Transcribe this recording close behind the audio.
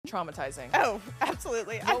traumatizing. Oh,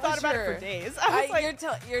 absolutely. I thought about it for days. I was like,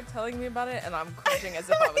 you're telling me about it, and I'm cringing as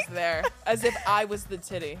if I was there, as if I was the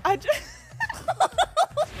titty.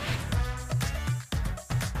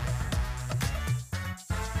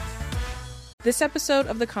 This episode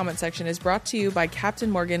of The Comment Section is brought to you by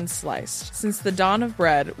Captain Morgan Sliced. Since the dawn of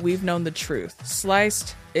bread, we've known the truth.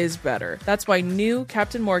 Sliced is better. That's why new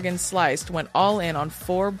Captain Morgan Sliced went all in on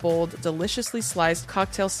 4 bold, deliciously sliced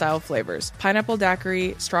cocktail-style flavors. Pineapple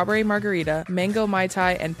daiquiri, strawberry margarita, mango mai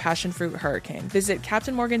tai, and passion fruit hurricane. Visit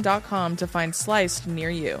CaptainMorgan.com to find Sliced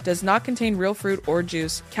near you. Does not contain real fruit or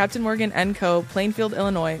juice. Captain Morgan & Co., Plainfield,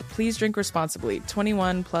 Illinois. Please drink responsibly.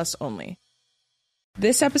 21 plus only.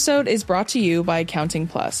 This episode is brought to you by Accounting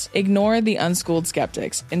Plus. Ignore the unschooled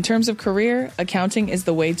skeptics. In terms of career, accounting is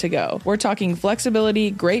the way to go. We're talking flexibility,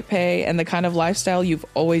 great pay, and the kind of lifestyle you've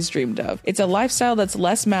always dreamed of. It's a lifestyle that's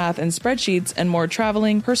less math and spreadsheets and more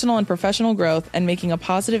traveling, personal and professional growth, and making a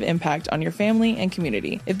positive impact on your family and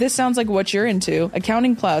community. If this sounds like what you're into,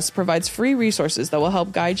 Accounting Plus provides free resources that will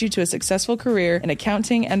help guide you to a successful career in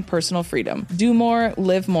accounting and personal freedom. Do more,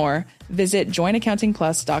 live more. Visit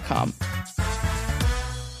joinaccountingplus.com.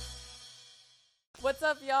 What's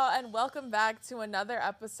up, y'all, and welcome back to another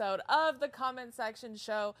episode of the Comment Section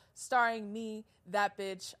Show, starring me, that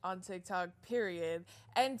bitch on TikTok, period.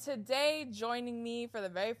 And today, joining me for the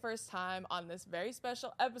very first time on this very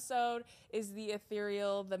special episode is the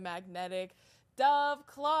ethereal, the magnetic Dove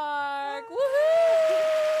Clarke.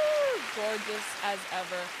 Woohoo! Gorgeous as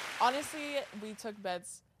ever. Honestly, we took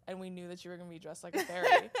bets and we knew that you were going to be dressed like a fairy.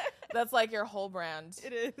 That's like your whole brand.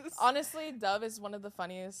 It is. Honestly, Dove is one of the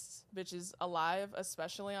funniest bitches alive,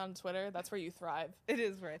 especially on Twitter. That's where you thrive. It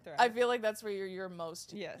is where I thrive. I feel like that's where you're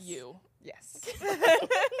most you. Yes.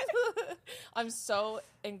 I'm so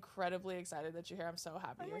incredibly excited that you're here. I'm so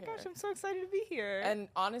happy you're here. Oh my gosh, I'm so excited to be here. And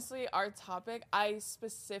honestly, our topic, I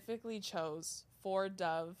specifically chose for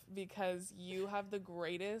Dove because you have the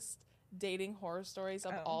greatest dating horror stories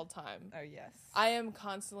of all time. Oh, yes. I am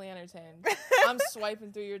constantly entertained. I'm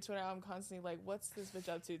swiping through your Twitter. I'm constantly like, what's this bitch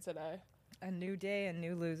up to today? A new day, a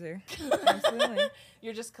new loser. Absolutely.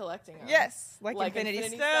 You're just collecting them. Yes. Like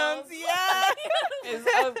Infinity Stones. Yeah.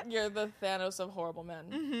 You're the Thanos of horrible men.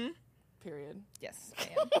 Mm-hmm. Period. Yes, I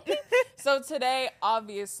am. So today,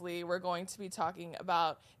 obviously, we're going to be talking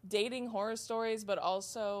about dating horror stories, but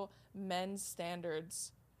also men's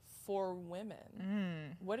standards for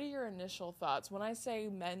women. What are your initial thoughts? When I say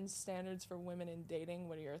men's standards for women in dating,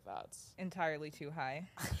 what are your thoughts? Entirely too high.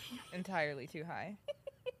 Entirely too high.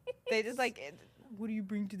 They just like, what do you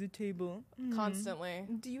bring to the table? Constantly.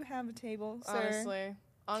 Do you have a table, sir?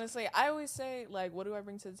 Honestly, I always say, like, what do I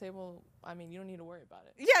bring to the table? I mean, you don't need to worry about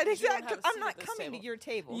it. Yeah, exactly. I'm not coming to your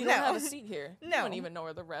table. You don't have a seat here. No. You don't even know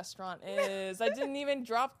where the restaurant is. I didn't even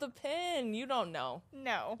drop the pin. You don't know.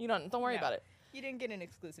 No. You don't worry about it. You didn't get an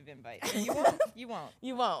exclusive invite. You won't. You won't.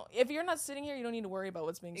 You won't. If you're not sitting here, you don't need to worry about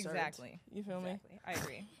what's being served. Exactly. You feel me? I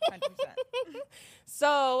agree. 100%.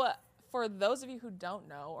 So, for those of you who don't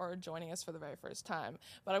know or are joining us for the very first time,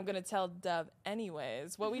 but I'm going to tell Dove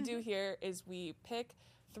anyways, what we do here is we pick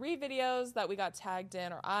 3 videos that we got tagged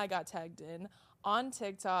in, or I got tagged in, on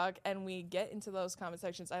TikTok, and we get into those comment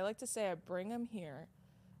sections. I like to say I bring them here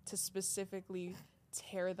to specifically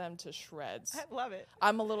tear them to shreds. I love it.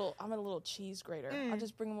 I'm a little cheese grater. I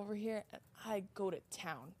just bring them over here and I go to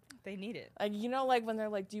town. They need it. Like, you know, like when they're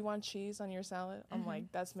like, do you want cheese on your salad? I'm like,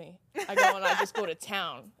 that's me. I go and I just go to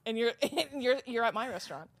town. And you're at my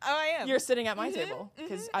restaurant. Oh, I am. You're sitting at my table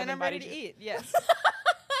because I've invited you. And I'm ready to eat. Yes.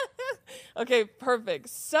 Okay, perfect.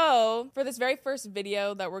 So for this very first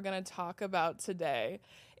video that we're going to talk about today,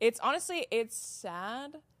 it's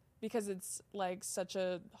sad because it's like such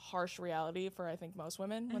a harsh reality for, I think, most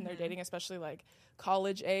women when they're dating, especially like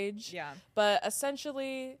college age. Yeah. But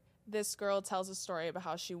essentially, this girl tells a story about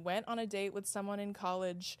how she went on a date with someone in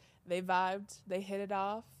college. They vibed. They hit it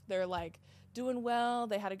off. They're like doing well.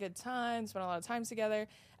 They had a good time, spent a lot of time together.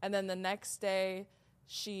 And then the next day,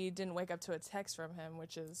 she didn't wake up to a text from him,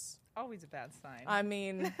 which is always a bad sign. I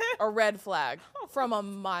mean, a red flag from a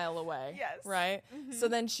mile away. Yes. Right? Mm-hmm. So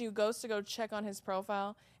then she goes to go check on his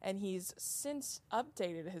profile, and he's since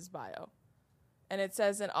updated his bio. And it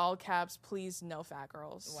says in all caps, please, no fat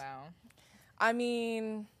girls. Wow. I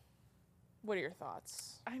mean, what are your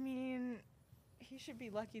thoughts? I mean, he should be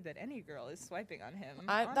lucky that any girl is swiping on him.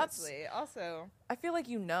 Honestly. Also, I feel like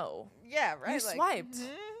you know. Yeah, right. You swiped.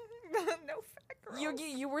 No fat girls.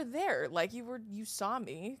 You were there. Like, you saw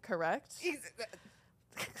me, correct?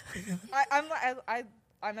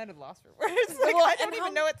 I'm at a loss for words. Like, well, I don't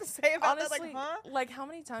even know what to say about honestly, that. Like, huh? Like, how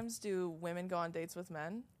many times do women go on dates with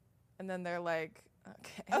men, and then they're like,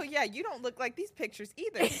 Okay. Oh, yeah, you don't look like these pictures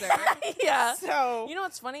either, sir. Yeah. So. You know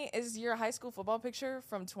what's funny is your high school football picture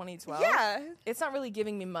from 2012. Yeah. It's not really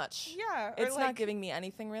giving me much. Yeah. It's not giving me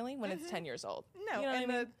anything really when it's 10 years old. No. You know and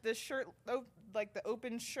what I mean? the shirt, like the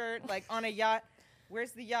open shirt, like on a yacht.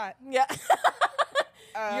 Where's the yacht? Yeah.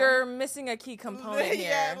 You're missing a key component here.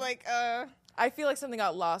 Yeah, like, I feel like something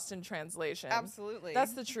got lost in translation. Absolutely.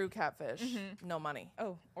 That's the true catfish. No money.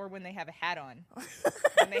 Oh, or when they have a hat on.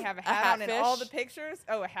 When they have a hat on in all the pictures.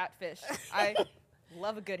 Oh, a hatfish. I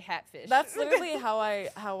love a good hatfish. That's literally how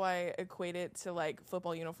I equate it to like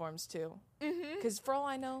football uniforms too. Because for all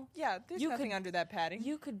I know, yeah, there's nothing under that padding.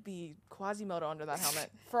 You could be Quasimodo under that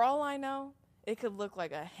helmet. For all I know, it could look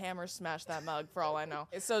like a hammer smash that mug. For all I know.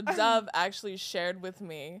 So Dove actually shared with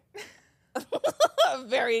me a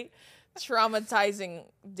very traumatizing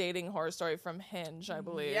dating horror story from Hinge, I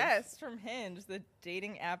believe. Yes, from Hinge, the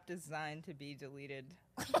dating app designed to be deleted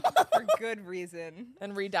for good reason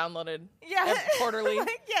And re-downloaded. Yeah. Quarterly.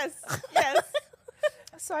 Yes.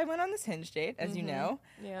 So I went on this Hinge date, as you know.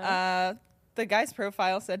 Yeah. The guy's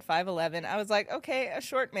profile said 5'11". I was like, okay, a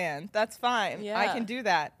short man. That's fine. Yeah. I can do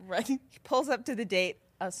that. Right. He pulls up to the date,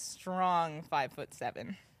 a strong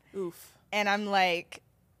 5'7". Oof. And I'm like,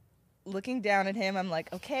 looking down at him, I'm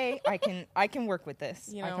like, okay, I can work with this.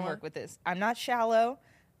 You know I can what? work with this. I'm not shallow.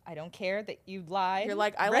 I don't care that you lied. You're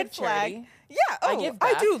like, I Red like flag. charity. Yeah. I Oh, give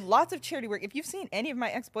I back. do lots of charity work. If you've seen any of my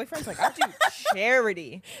ex-boyfriends, like, I do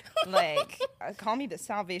charity. Like, call me the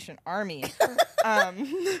Salvation Army.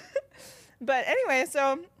 But anyway,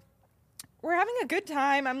 so we're having a good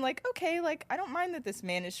time. I'm like, okay, like, I don't mind that this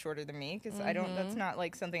man is shorter than me because that's not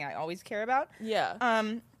like something I always care about. Yeah.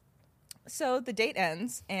 So the date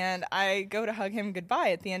ends, and I go to hug him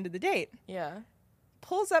goodbye at the end of the date. Yeah.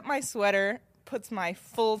 Pulls up my sweater, puts my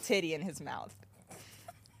full titty in his mouth.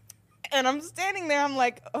 And I'm standing there, I'm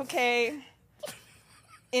like, okay.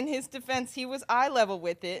 In his defense, he was eye level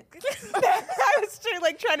with it. I was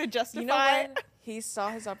like trying to justify. You know what? He saw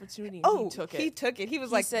his opportunity. Oh, he took it. He took it. He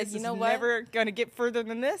was like, said, this you is know what? never going to get further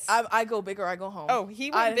than this. I go big or I go home. Oh, he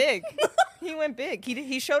went big. He went big.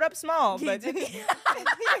 He showed up small, but did.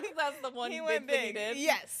 That's the one he big went thing big. he did.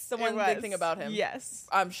 Yes, The one big thing about him. Yes.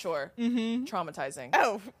 I'm sure. Traumatizing.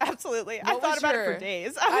 Oh, absolutely. I What thought was about it your- for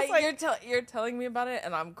days. I was like, you're telling me about it,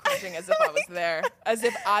 and I'm cringing as if I was there, as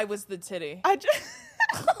if I was the titty. I just.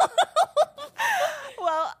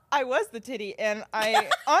 Well, I was the titty, and I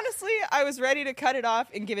honestly, I was ready to cut it off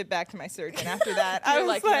and give it back to my surgeon. After that, I You're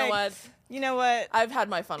was like, you know what? I've had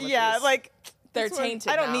my fun with yeah, these. like They're this one-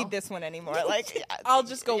 tainted I don't now. need this one anymore. Like, yeah, I'll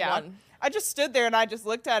just go yeah. one. I just stood there and I just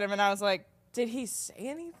looked at him and I was like, Did he say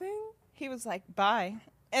anything? he was like, bye,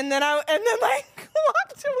 and then like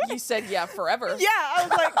walked away. You said, yeah, forever. Yeah, I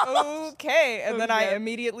was like, okay, and then I Okay.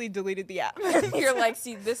 immediately deleted the app. You're like,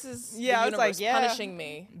 see, this is Yeah, I the was like, universe yeah, punishing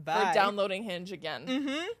me bye. for downloading Hinge again.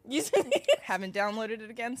 Mm-hmm. Haven't downloaded it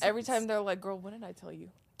again since. Every time they're like, girl, what did I tell you?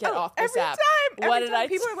 Get Oh, off this every app. Time, What every did time I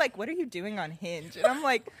people t- are like, what are you doing on Hinge? And I'm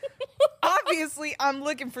like, obviously, I'm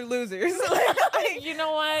looking for losers. You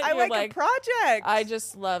know what? I You're like a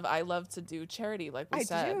project. I love to do charity, like we I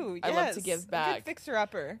said. do. I love to yes. give A back. good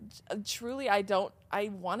fixer-upper. Truly, I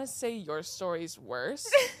want to say your story's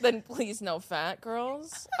worse than Please No Fat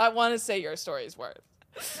Girls. I want to say your story's worse.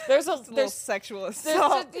 There's a Little there's sexual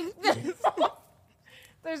assault.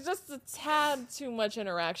 there's just a tad too much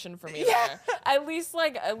interaction for me Yeah. there. At least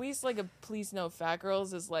like a Please No Fat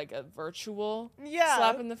Girls is like a virtual Yeah.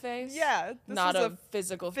 slap in the face. Yeah, this Not was a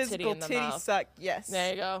physical titty Physical in the titty mouth. suck. Yes.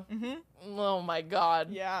 There you go. Mm-hmm. Oh my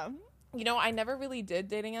god. Yeah. You know, I never really did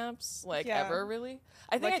dating apps, like, Yeah. ever, really.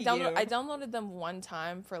 I think Lucky you. I downloaded them one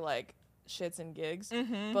time for, like, shits and gigs,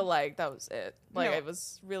 Mm-hmm. but, like, that was it. Like, No. it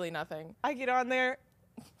was really nothing. I get on there.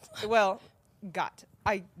 Well,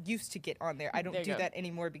 I used to get on there. I don't There you do go. that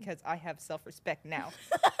anymore because I have self-respect now.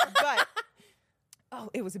 But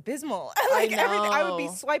it was abysmal. Like everything, I would be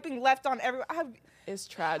know. swiping left on every. It's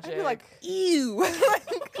I'd tragic. be like, ew.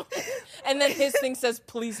 and then his thing says,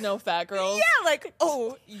 please no fat girls. Yeah, like,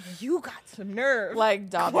 oh, you got some nerve. Like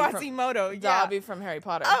Dobby Quasimodo, from, yeah. Dobby from Harry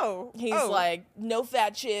Potter. Oh, He's oh. like, no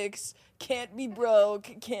fat chicks, can't be broke,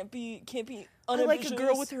 can't be I like a unambitious.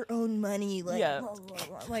 girl with her own money. Like, Yeah. blah, blah,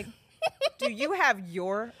 blah. Like, do you have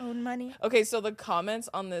your own money? Okay, so the comments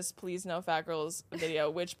on this Please No Fat Girls video,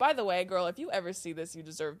 which, by the way, girl, if you ever see this, you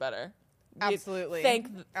deserve better. Absolutely. Thank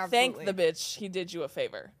Absolutely. the bitch. He did you a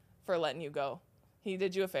favor for letting you go. He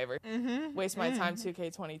did you a favor. Mm-hmm. Waste my time,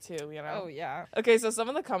 2K22, you know? Oh, yeah. Okay, so some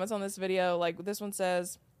of the comments on this video, like this one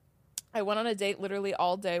says, I went on a date literally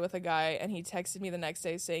all day with a guy, and he texted me the next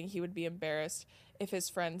day saying he would be embarrassed if his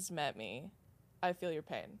friends met me. I feel your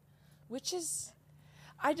pain. Which is...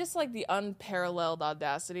 I just like the unparalleled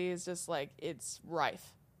audacity is just like, it's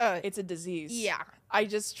rife. It's a disease. Yeah. I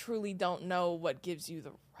just truly don't know what gives you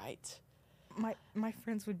the right. My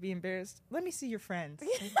friends would be embarrassed. Let me see your friends.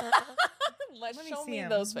 Show me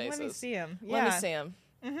those faces. Let me see them. Yeah. Let me see them.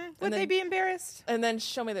 Mm-hmm. Would they be embarrassed? And then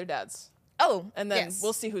show me their dads. Oh, and then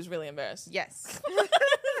we'll see who's really embarrassed. Yes.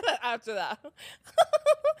 After that.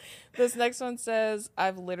 This next one says,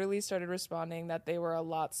 I've literally started responding that they were a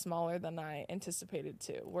lot smaller than I anticipated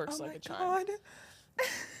to. Works like a charm. God.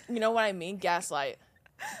 You know what I mean? Gaslight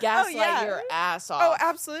your ass off. Oh,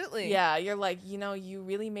 absolutely. Yeah, you're like, you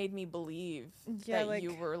really made me believe that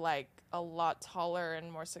you were like a lot taller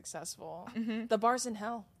and more successful. Mm-hmm. The bar's in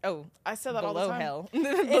hell. Oh, I said that all the time. Hell.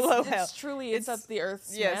 Below hell. It's truly, it's at the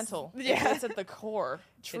earth's mantle. Yeah. It's at the core,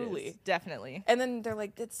 truly. Definitely. And then they're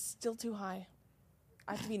like, it's still too high.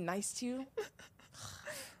 I have to be nice to you.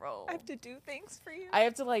 Bro. I have to do things for you. I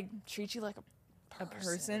have to like treat you like a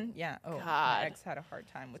person. Yeah. Oh, God. My ex had a hard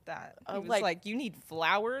time with that. He was like, you need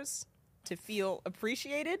flowers to feel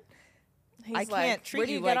appreciated. I can't treat where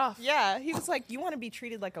do you like, get off? Yeah. He was like, you want to be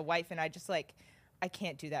treated like a wife, and I just like, I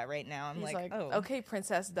can't do that right now. I'm He's like, oh, okay,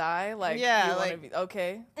 Princess Di. Like, yeah, you want to be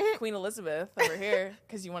okay, Queen Elizabeth over here,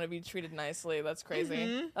 because you want to be treated nicely. That's crazy.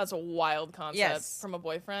 Mm-hmm. That's a wild concept from a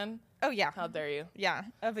boyfriend. Oh yeah. How dare you? Yeah,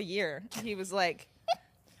 of a year. He was like,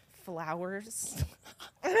 flowers.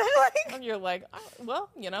 And I'm like, and you're like, oh, well,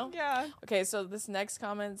 Yeah. Okay, so this next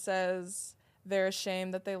comment says they're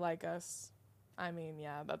ashamed that they like us. I mean,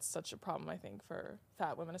 yeah, that's such a problem, I think, for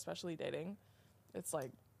fat women, especially dating. It's like,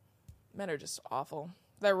 men are just awful.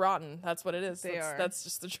 They're rotten. That's what it is. That's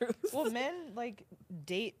just the truth. Well, men like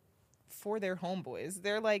date for their homeboys.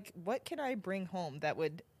 They're like, what can I bring home that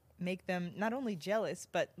would make them not only jealous,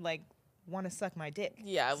 but like want to suck my dick?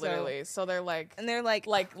 Yeah, literally. So they're like, and they're like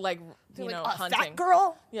hunting. Fat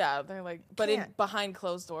girl. Yeah, they're like, but behind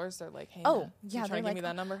closed doors, they're like, hey, man, you trying to give me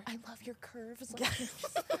that number? I love your curves.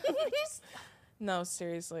 No,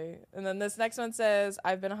 seriously. And then this next one says,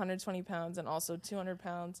 I've been 120 pounds and also 200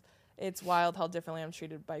 pounds. It's wild how differently I'm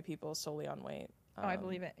treated by people solely on weight. I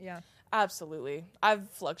believe it. Yeah, absolutely. I've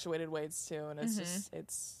fluctuated weights too, and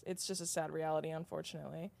it's just a sad reality,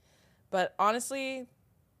 unfortunately. But honestly,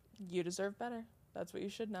 you deserve better. That's what you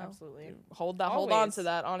should know. Absolutely. Hold on to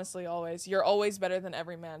that. Honestly, always. You're always better than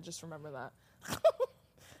every man. Just remember that.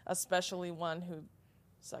 Especially one who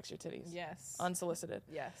sucks your titties. Yes. Unsolicited.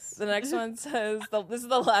 Yes. The next one says, this is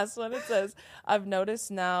the last one. It says, I've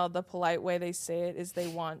noticed now the polite way they say it is they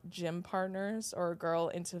want gym partners or a girl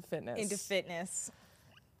into fitness.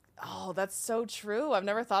 Oh, that's so true. I've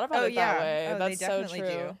never thought about it that way. Oh, that's they so definitely true.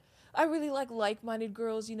 Do. I really like-minded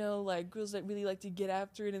girls, like girls that really like to get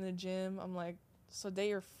after it in the gym. I'm like, so date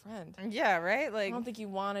your friend. Yeah, right? Like, I don't think you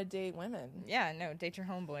want to date women. Yeah, no, date your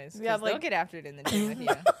homeboys. Yeah, they'll get after it in the gym with you.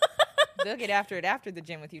 They'll get after it after the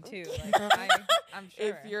gym with you too. Like, I'm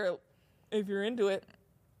sure. If you're into it,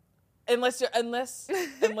 unless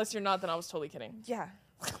you're not, then I was totally kidding. Yeah,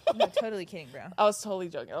 no, totally kidding, bro. I was totally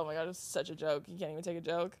joking. Oh my god, it was such a joke. You can't even take a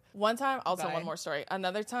joke. One time, I'll tell one more story.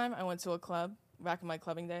 Another time, I went to a club back in my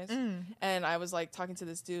clubbing days, and I was like talking to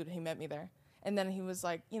this dude. He met me there, and then he was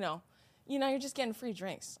like, you're just getting free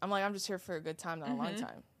drinks. I'm like, I'm just here for a good time, not a long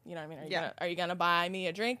time. You know what I mean? Are you gonna buy me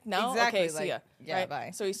a drink? No? Exactly. Okay, see ya. Yeah, right?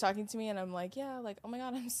 Bye. So he's talking to me, and I'm like, yeah, like, oh my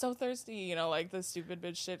god, I'm so thirsty. Like the stupid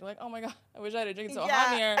bitch shit. Like, oh my god, I wish I had a drink so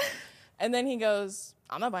hot here. And then he goes,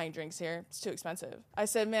 I'm not buying drinks here. It's too expensive. I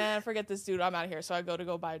said, man, forget this dude. I'm out of here. So I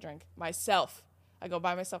go buy a drink myself. I go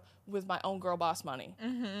buy myself with my own girl boss money.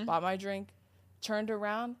 Bought my drink, turned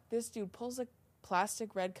around. This dude pulls a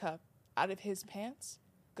plastic red cup out of his pants,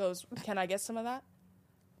 goes, can I get some of that?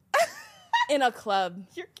 In a club.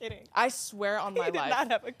 You're kidding. I swear on my life. He did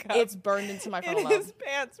not have a cup. It's burned into my frontal lobe. In his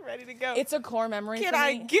pants, ready to go. It's a core memory Can for me.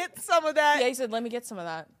 I get some of that? Yeah, he said, let me get some of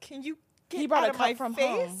that. Can you get He brought out a of cup my from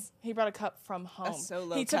face? home. He brought a cup from home. A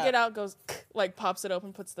solo He took cup. it out, goes, like, pops it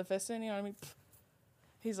open, puts the fist in, you know what I mean?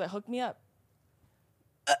 He's like, hook me up.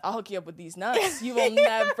 I'll hook you up with these nuts. You will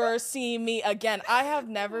never see me again. I have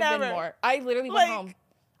never been more. I literally went home.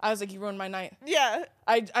 I was like, you ruined my night. Yeah.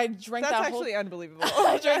 I drank That's that actually unbelievable.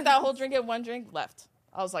 I drank that whole drink, at one drink, left.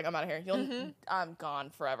 I was like, I'm out of here. I'm gone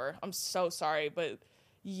forever. I'm so sorry, but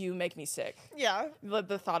you make me sick. Yeah.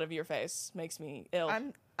 The thought of your face makes me ill.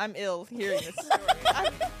 I'm ill hearing this story.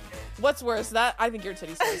 What's worse? I think your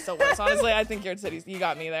titties are still worse. Honestly, I think your titties, you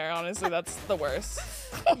got me there. Honestly, that's the worst.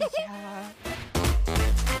 Yeah.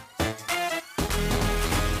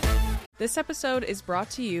 This episode is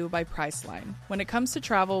brought to you by Priceline. When it comes to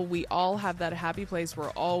travel, we all have that happy place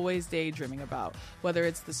we're always daydreaming about. Whether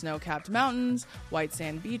it's the snow-capped mountains, white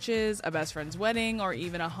sand beaches, a best friend's wedding, or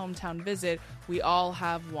even a hometown visit, we all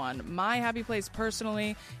have one. My happy place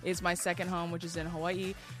personally is my second home, which is in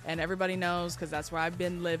Hawaii. And everybody knows because that's where I've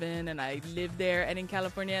been living, and I live there and in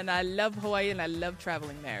California, and I love Hawaii and I love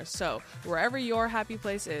traveling there. So wherever your happy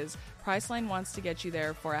place is, Priceline wants to get you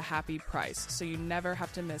there for a happy price, so you never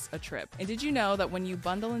have to miss a trip. And did you know that when you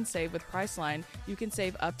bundle and save with Priceline, you can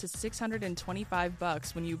save up to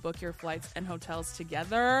 $625 when you book your flights and hotels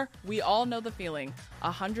together? We all know the feeling.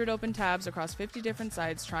 100 open tabs across 50 different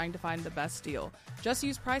sites trying to find the best deal. Just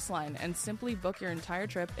use Priceline and simply book your entire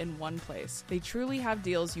trip in one place. They truly have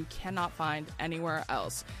deals you cannot find anywhere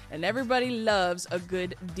else. And everybody loves a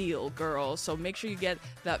good deal, girl. So make sure you get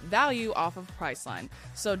that value off of Priceline.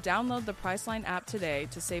 So download the Priceline app today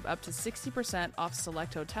to save up to 60% off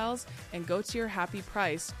select hotels and go to your happy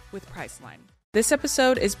price with Priceline. This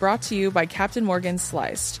episode is brought to you by Captain Morgan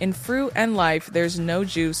Sliced. In fruit and life, there's no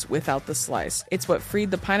juice without the slice. It's what freed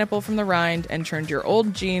the pineapple from the rind and turned your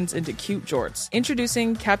old jeans into cute jorts.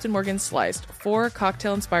 Introducing Captain Morgan Sliced, 4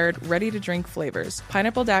 cocktail-inspired, ready-to-drink flavors.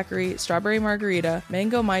 Pineapple daiquiri, strawberry margarita,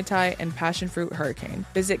 mango mai tai, and passion fruit hurricane.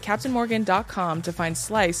 Visit CaptainMorgan.com to find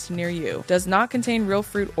Sliced near you. Does not contain real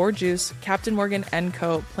fruit or juice. Captain Morgan &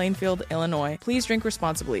 Co., Plainfield, Illinois. Please drink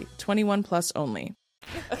responsibly. 21 plus only.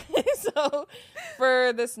 Okay, so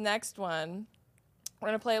for this next one, we're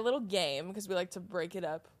going to play a little game because we like to break it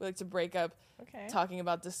up. We like to break up talking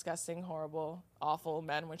about disgusting, horrible, awful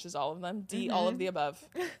men, which is all of them. All of the above,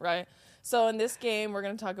 right? So in this game, we're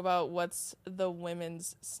going to talk about what's the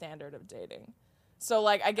women's standard of dating. So,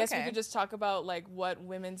 like, I guess we could just talk about, like, what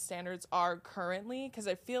women's standards are currently, because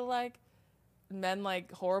I feel like men, like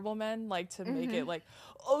horrible men, like to make it like,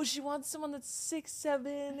 oh, she wants someone that's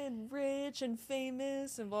 6'7" and rich and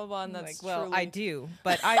famous and blah blah. And that's like, well, truly... I do,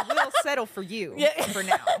 but I will settle for you for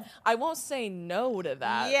now. I won't say no to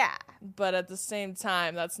that. Yeah, but at the same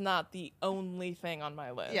time, that's not the only thing on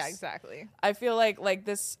my list. Yeah, exactly. I feel like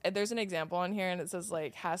this. There's an example on here, and it says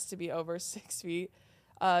like has to be over 6 feet.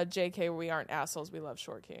 JK, we aren't assholes. We love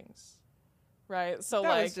short kings. Right. So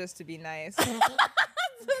that was just to be nice.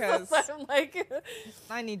 Because like,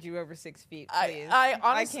 I need you over 6 feet, please. I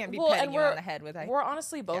honestly, can't be petting you on the head with. We're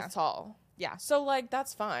honestly both tall. Yeah. So like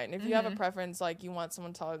that's fine. If you have a preference, like you want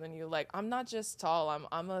someone taller than you, like I'm not just tall.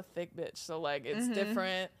 I'm a thick bitch. So like it's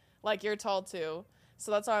different. Like you're tall too.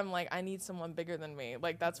 So that's why I'm like I need someone bigger than me.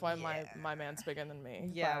 Like that's why my man's bigger than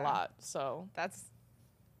me by a lot. So that's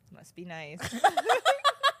must be nice.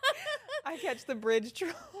 I catch the bridge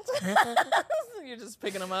trolls. You're just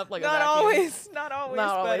picking them up like not a always, not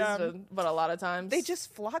always, but a lot of times they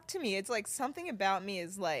just flock to me. It's like something about me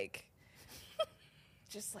is like,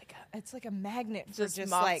 just like it's like a magnet for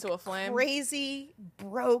just like to a flame. Crazy,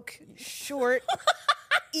 broke, short,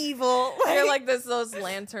 evil. Like, you're like those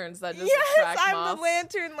lanterns that just attract I'm moths. the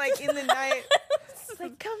lantern like in the night. It's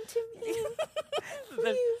like come to me.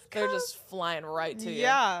 Please, they're just flying right to you.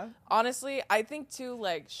 Yeah. Honestly, I think too,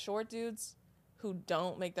 like short dudes who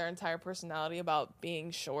don't make their entire personality about being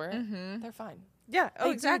short, they're fine. Yeah. Oh,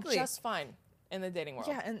 exactly. They're just fine in the dating world.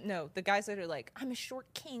 Yeah, and no, the guys that are like, I'm a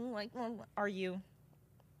short king. Like, well, are you?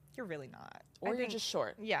 You're really not. Or you're just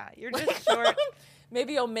short. Yeah, you're just short.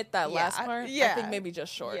 Maybe omit that last part. Yeah. I think maybe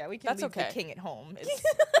just short. Yeah, we can That's leave okay. the king at home.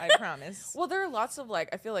 I promise. Well, there are lots of like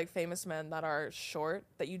I feel like famous men that are short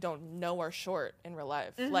that you don't know are short in real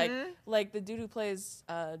life. Like the dude who plays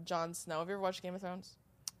Jon Snow. Have you ever watched Game of Thrones?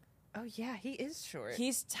 Oh yeah, he is short.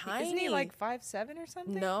 He's tiny. Isn't he like 5'7" or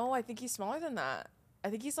something? No, I think he's smaller than that. I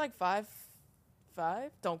think he's like 5'5".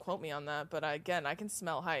 Don't quote me on that, but I can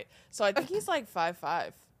smell height. So I think he's like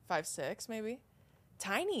 5'5", 5'6", maybe.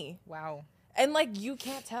 Tiny. Wow. And like you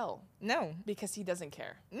can't tell. No. Because he doesn't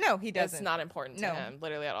care. No, he doesn't. It's not important to him,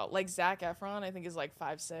 literally at all. Like Zac Efron, I think is like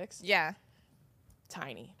 5'6". Yeah.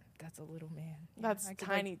 Tiny. That's a little man. That's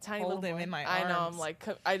tiny, like, tiny hold little him boy. in my arms. I know. I'm like,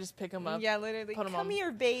 I just pick him up. Yeah, literally. Put him Come on.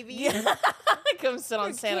 here, baby. Yeah. Come sit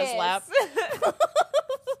on Santa's lap.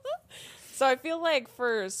 So I feel like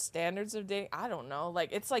for standards of dating, I don't know. Like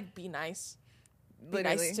it's like be nice. Be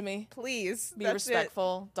nice to me. Please. Be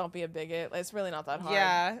respectful. Don't be a bigot. It's really not that hard.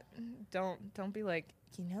 Yeah. Don't be like,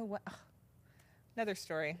 you know what? Ugh. Another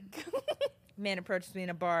story. Man approached me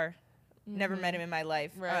in a bar. Never met him in my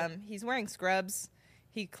life. Right. He's wearing scrubs.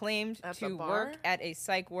 He claimed to work at a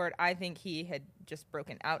psych ward. I think he had just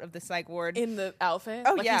broken out of the psych ward. In the outfit?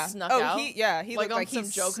 Oh, like yeah. He snuck out? He like looked like he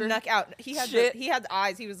Joker? snuck out. He had the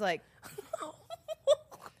eyes. He was like...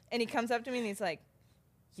 And he comes up to me and he's like,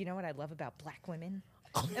 you know what I love about black women?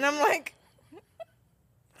 And I'm like...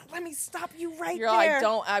 let me stop you right You're there.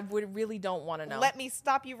 like, I really don't want to know. Let me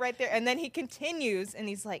stop you right there. And then he continues, and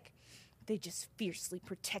he's like, they just fiercely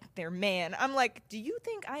protect their man. I'm like, do you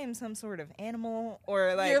think I am some sort of animal?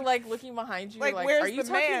 Or like, you're like looking behind you. Like, Like, where's are you the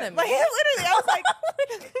talking man? to me? Like, literally, I was like,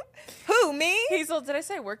 who, me? Hazel, did I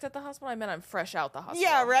say I worked at the hospital? I meant I'm fresh out the hospital.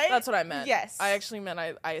 Yeah, right? That's what I meant. Yes. I actually meant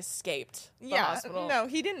I escaped the hospital. No,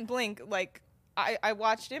 he didn't blink. Like, I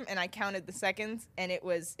watched him, and I counted the seconds, and it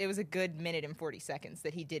was a good minute and 40 seconds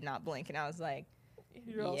that he did not blink. And I was like,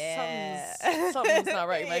 yeah. Something's not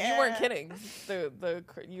right, man. Yeah. You weren't kidding.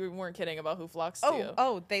 You weren't kidding about who flocks to you.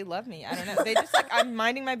 Oh, they love me. I don't know. They just like, I'm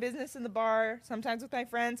minding my business in the bar, sometimes with my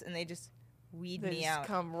friends, and they just weed They me just out.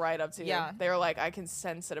 come right up to you. Yeah. They were like, I can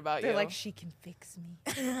sense it about They're you. like, she can fix me.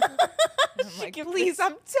 And I'm like, please,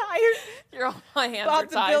 I'm tired. You're all, my hands Bob are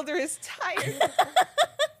the tied. Builder is tired.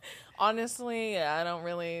 Honestly, I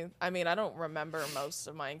don't remember most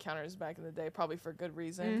of my encounters back in the day, probably for good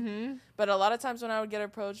reason. Mm-hmm. But a lot of times when I would get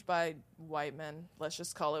approached by white men, let's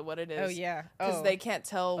just call it what it is. Oh, yeah. Because they can't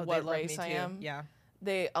tell they what love race me I too. am. Yeah.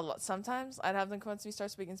 Sometimes I'd have them come up to me, start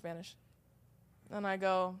speaking Spanish. And I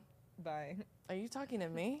go, Bye. are you talking to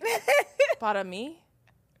me? Para mí?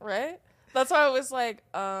 Right? That's why I was like,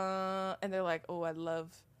 and they're like, oh, I love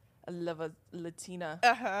a Latina.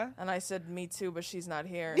 Uh-huh. And I said, me too, but she's not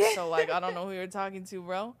here. So, like, I don't know who you're talking to,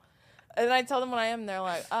 bro. And I tell them what I am, and they're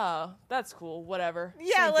like, oh, that's cool, whatever.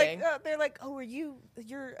 Yeah, Same like, thing. they're like, oh, you're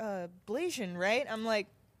Blasian, right? I'm like,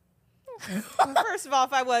 first of all,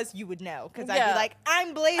 if I was, you would know. Because I'd Yeah. be like,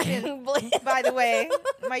 I'm Blasian, by the way.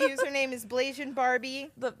 My username is Blasian Barbie.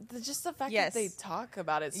 Just the fact Yes. that they talk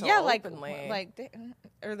about it so yeah, openly. like,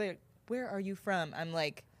 where are you from? I'm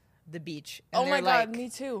like, the beach. Oh And my they're God, like, me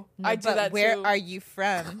too. "No, I do but that where too. are you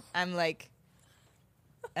from? I'm like,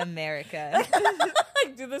 America.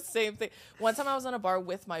 I do the same thing. One time I was in a bar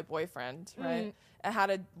with my boyfriend, right? I had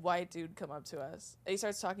a white dude come up to us. He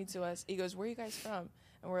starts talking to us. He goes, where are you guys from?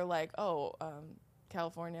 And we're like, oh,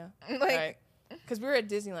 California. Like- right? Because we were at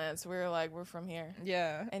Disneyland, so we were like, we're from here.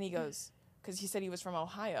 Yeah. And he goes, because he said he was from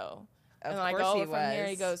Ohio. Of And I'm like, course oh, he we're from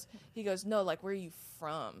here. was. He goes, no, like, where are you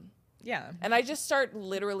from? Yeah. And I just start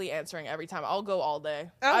literally answering every time. I'll go all day.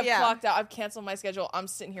 Oh, I've yeah. clocked out. I've canceled my schedule. I'm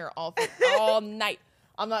sitting here all night.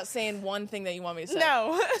 I'm not saying one thing that you want me to say.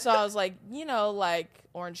 No. So I was like, like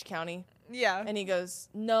Orange County. Yeah. And he goes,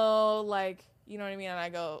 no, like, you know what I mean? And I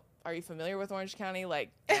go, are you familiar with Orange County? Like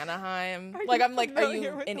Anaheim? Like, I'm like, are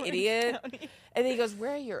you an idiot? County? And then he goes,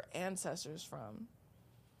 where are your ancestors from?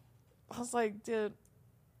 I was like, dude,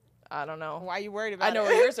 I don't know. Why are you worried about it? I know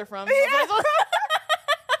where yours are from.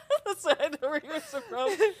 That's what I know where yours are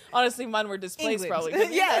from. Honestly, mine were displaced England.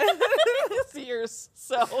 probably. Yeah. It's yours.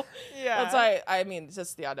 So Yeah. that's why, I mean, it's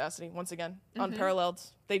just the audacity. Once again, unparalled.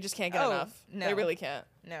 They just can't get Oh, enough. no. They really can't.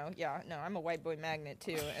 No, I'm a white boy magnet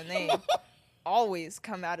too, and they always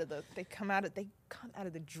come out of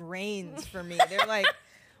the drains for me. They're like,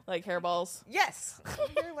 Like hairballs. yes.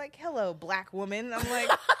 They're like, hello, black woman. I'm like,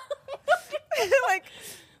 like,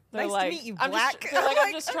 They're nice like, to meet you, I'm black. Just, they're like,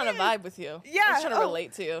 I'm just trying to vibe with you. Yeah, I'm just trying to oh.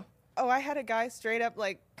 relate to you. Oh, I had a guy straight up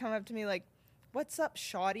like come up to me like, what's up,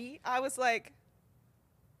 shawty? I was like,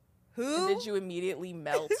 who? And did you immediately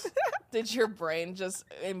melt? Did your brain just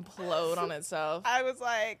implode on itself? I was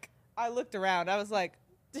like, I looked around. I was like,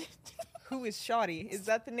 who is Shawty? Is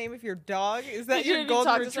that the name of your dog? Is that your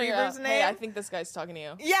golden retriever's name? Hey, I think this guy's talking to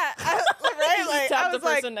you. Yeah, right? You Like, tap I the was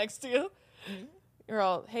like, person next to you. You're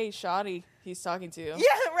all, hey, Shoddy, he's talking to you.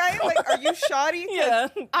 yeah, right? Like, are you Shawty? 'Cause Yeah,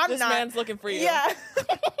 I'm this not. man's looking for you. Yeah.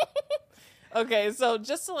 Okay, so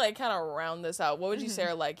just to like kind of round this out, what would you say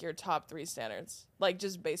are like your top 3 standards? Like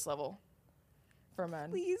just base level for men.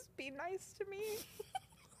 Please be nice to me.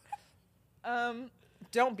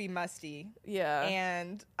 Don't be musty. Yeah.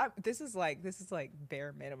 And this is like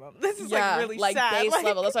bare minimum. This is yeah, like really like sad. base Like,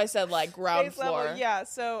 level. That's why I said like ground base floor. level, yeah.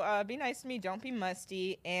 So be nice to me. Don't be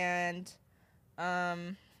musty. And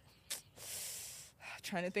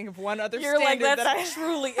trying to think of one other You're like, standard that's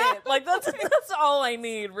truly it. Like that's all I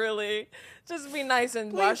need, really. Just be nice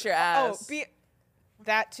and wash your ass. Oh, be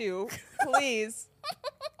that too, please.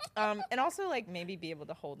 And also like maybe be able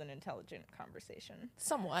to hold an intelligent conversation.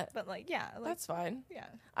 Somewhat. But like, yeah, like, That's fine. yeah.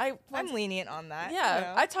 I'm I'm lenient on that. Yeah, you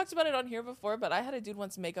know? I talked about it on here before, but I had a dude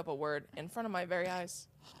once make up a word in front of my very eyes.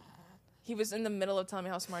 He was in the middle of telling me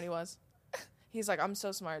how smart he was. He's like, I'm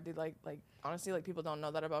so smart, dude. Like honestly, like people don't know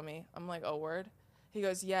that about me. I'm like, oh, word? He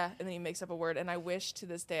goes, yeah, and then he makes up a word, and I wish to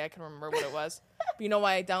this day I can remember what it was. But you know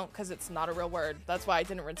why I don't? Because it's not a real word. That's why I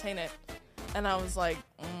didn't retain it. And I was like,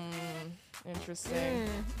 interesting.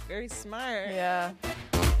 Very smart. Yeah.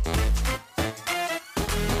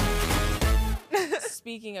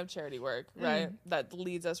 speaking of charity work, right? That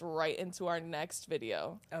leads us right into our next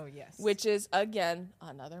video. Oh, yes. Which is, again,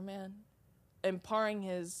 another man imparting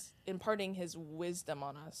his wisdom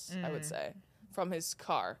on us, I would say, from his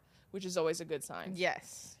car, which is always a good sign.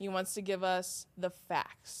 Yes. He wants to give us the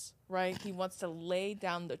facts, right? He wants to lay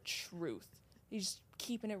down the truth. He's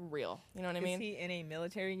keeping it real. You know what I mean? Is he in a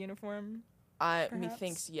military uniform?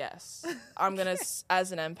 Methinks yes. I'm going to,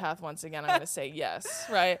 as an empath, once again, I'm going to say yes,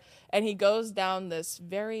 right? And he goes down this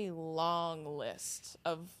very long list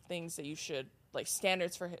of things that you should, like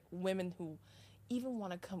standards for women who even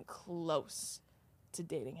want to come close to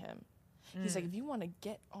dating him. He's like, if you want to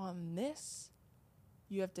get on this,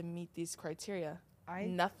 you have to meet these criteria.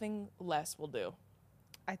 Nothing less will do.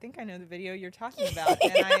 I think I know the video you're talking about,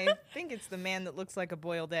 and I think it's the man that looks like a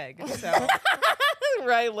boiled egg. So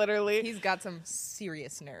right, literally. He's got some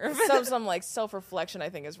serious nerve. Some like self-reflection, I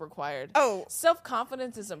think, is required. Oh.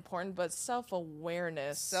 Self-confidence is important, but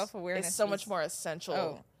self-awareness is so much more essential.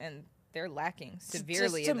 Oh, and they're lacking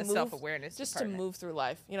severely in the self-awareness just department. to move through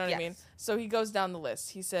life. You know what I mean? So he goes down the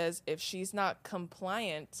list. He says, if she's not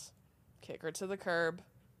compliant, kick her to the curb.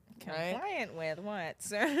 Compliant with what,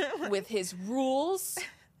 sir? With his rules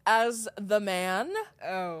as the man.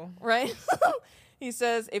 Oh. Right? He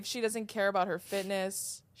says if she doesn't care about her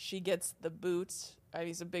fitness, she gets the boot.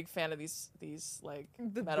 He's a big fan of these like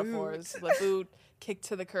the metaphors. Boot. The boot, kick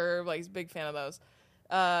to the curb. Like he's a big fan of those.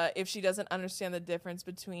 If she doesn't understand the difference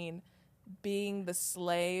between being the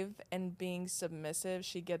slave and being submissive,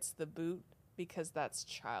 she gets the boot because that's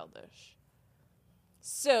childish.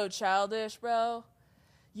 So childish, bro.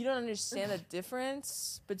 You don't understand the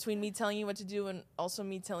difference between me telling you what to do and also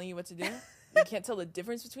me telling you what to do? You can't tell the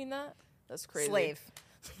difference between that? That's crazy. Slave.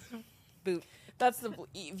 Boot. That's the...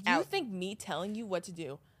 If you think me telling you what to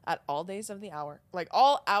do at all days of the hour, like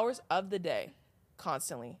all hours of the day,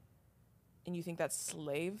 constantly, and you think that's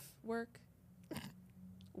slave work?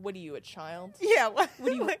 What are you, a child? Yeah. What are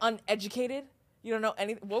you, uneducated? You don't know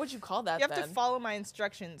anything? What would you call that, You have to follow my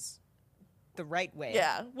instructions the right way.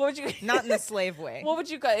 Yeah. What would you... Not in the slave way. What would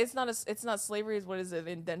you call... It's not slavery. What is it?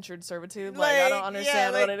 Indentured servitude? Like I don't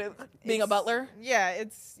understand what it is. Being a butler? Yeah,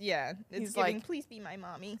 it's He's giving, like, please be my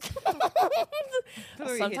mommy.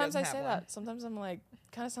 Sometimes I say that. Sometimes I'm like,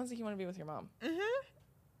 kind of sounds like you want to be with your mom. Mm-hmm.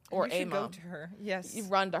 Or you a mom. Go to her. Yes. You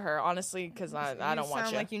run to her, honestly, because I don't want you.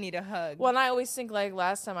 Sound like you need a hug. Well, and I always think, like,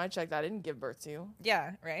 last time I checked, I didn't give birth to you.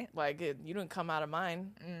 Yeah, right? Like, you didn't come out of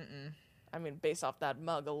mine. Mm-mm. I mean, based off that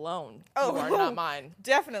mug alone, you are not mine.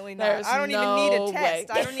 Definitely not. There's I don't even need a test.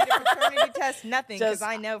 I don't need a paternity test, nothing, because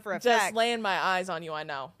I know for a fact. Just laying my eyes on you, I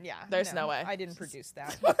know. Yeah. There's no way. I didn't produce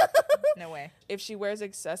that. No way. If she wears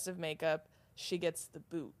excessive makeup, she gets the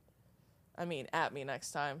boot. I mean, at me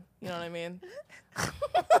next time. You know what I mean?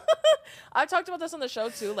 I've talked about this on the show,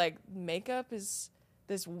 too. Like, makeup is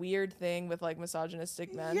this weird thing with, like,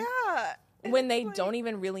 misogynistic men. Yeah. When they don't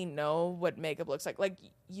even really know what makeup looks like. Like,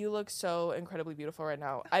 you look so incredibly beautiful right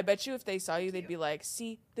now. I bet you if they saw you, they'd be like,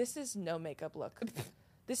 see, this is no makeup look.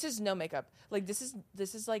 This is no makeup. Like, this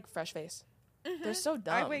is like fresh face. Mm-hmm. They're so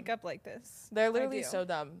dumb. I wake up like this. They're literally so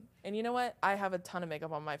dumb. And you know what? I have a ton of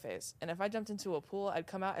makeup on my face. And if I jumped into a pool, I'd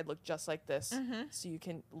come out, I'd look just like this. Mm-hmm. So you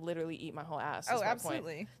can literally eat my whole ass. Oh,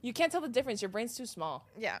 absolutely. Point. You can't tell the difference. Your brain's too small.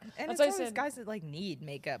 Yeah. And that's it's always guys that, like, need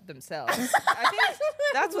makeup themselves. I think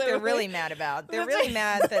that's what they're really mad about. They're really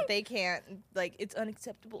mad that they can't, like, it's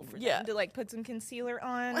unacceptable for them to, like, put some concealer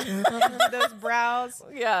on those brows.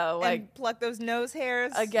 Yeah, like. And pluck those nose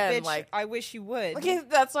hairs. Again, bitch, like. I wish you would. Okay,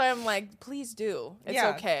 that's why I'm like, please do. It's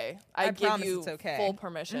okay. I give you full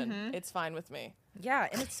permission. Mm-hmm. It's fine with me. Yeah,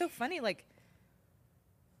 and it's so funny, like,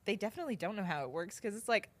 they definitely don't know how it works, because it's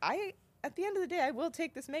like, at the end of the day, I will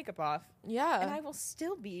take this makeup off. Yeah. And I will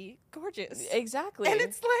still be gorgeous. Exactly. And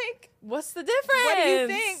it's like... What's the difference? What do you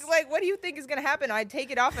think? Like, what do you think is going to happen? I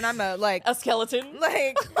take it off and I'm a skeleton?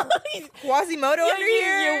 Like, Quasimodo under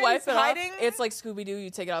here? You wipe it hiding? off. It's like Scooby-Doo. You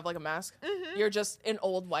take it off like a mask. Mm-hmm. You're just an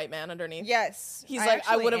old white man underneath. Yes. He's like,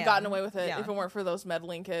 I would have gotten away with it if it weren't for those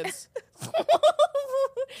meddling kids.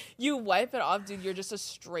 You wipe it off, dude. You're just a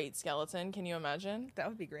straight skeleton. Can you imagine? That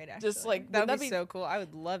would be great, actually. Just like that would be so cool. I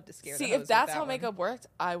would love to scare. See, if that's how makeup worked,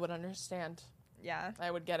 I would understand. Yeah, I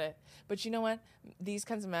would get it. But you know what? These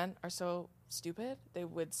kinds of men are so stupid. They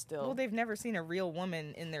would still. Well, they've never seen a real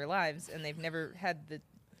woman in their lives, and they've never had the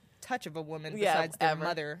touch of a woman besides their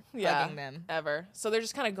mother hugging them ever. So they're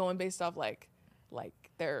just kind of going based off like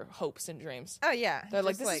their hopes and dreams. Oh yeah, they're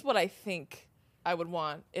like, this is what I think I would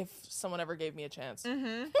want if someone ever gave me a chance.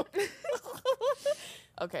 Mm-hmm.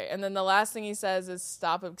 Okay, and then the last thing he says is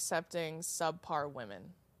stop accepting subpar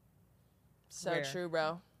women. So true,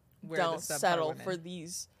 bro. Don't settle for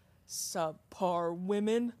these subpar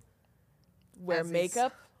women wear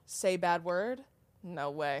makeup, say bad word.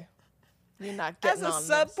 No way. You're not getting on this. As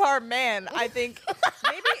a subpar man, I think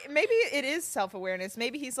maybe it is self-awareness.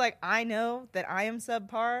 Maybe he's like, I know that I am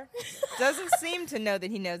subpar. Doesn't seem to know that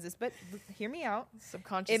he knows this, but hear me out.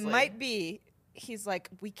 Subconsciously. It might be, he's like,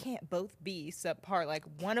 we can't both be subpar. Like,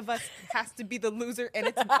 one of us has to be the loser, and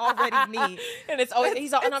it's already me. And it's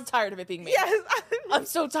always, and I'm tired of it being me. Yes. I'm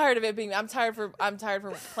so tired of it being me. I'm tired for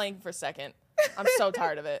playing for second. I'm so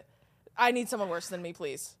tired of it. I need someone worse than me,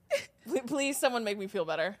 please. Please, someone make me feel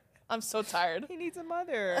better. I'm so tired. He needs a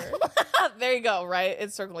mother. There you go, right?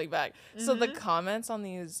 It's circling back. Mm-hmm. So the comments on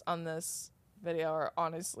this video are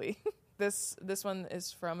honestly, this one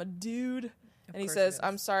is from a dude. And he says,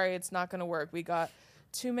 I'm sorry, it's not going to work. We got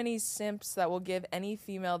too many simps that will give any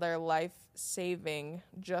female their life saving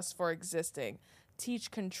just for existing. Teach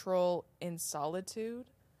control in solitude.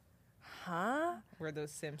 Huh? Where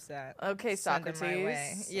those simps at? Okay, Socrates. My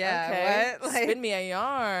way. Yeah, okay. what? Like, spin me a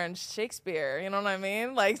yarn, Shakespeare. You know what I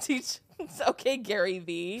mean? Like, teach. Okay, Gary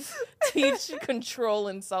V. Teach control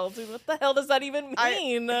in solitude. What the hell does that even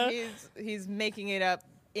mean? He's making it up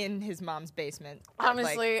in his mom's basement.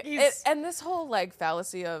 Honestly, like, and this whole like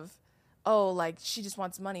fallacy of, oh, like she just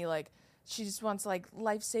wants money, like she just wants like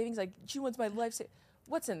life savings, like she wants my life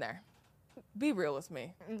What's in there? Be real with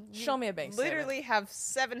me. Show me a bank statement. Literally have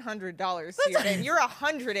 $700 here, and you're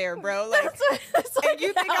 100-air, bro. Like, that's like and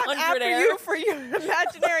you think I'm after you for your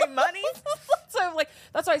imaginary money?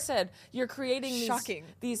 That's why I said you're creating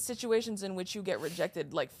these situations in which you get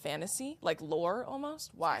rejected, like fantasy, like lore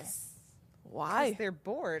almost. Why? Why? Because they're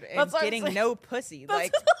bored and getting no pussy.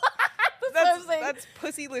 Like that's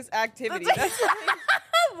pussyless activity. That's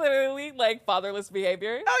literally like fatherless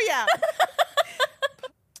behavior. Oh yeah.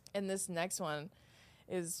 And this next one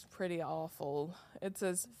is pretty awful. It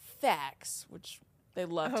says facts, which they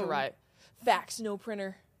love to write. Facts, no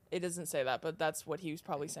printer. It doesn't say that, but that's what he was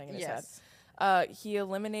probably saying in his head. He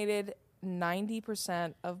eliminated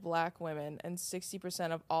 90% of black women and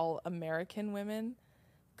 60% of all American women.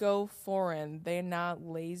 Go foreign. They're not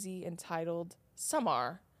lazy, entitled. Some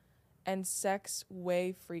are. And sex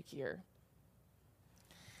way freakier.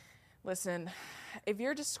 Listen, if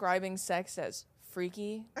you're describing sex as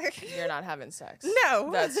freaky, you're not having sex.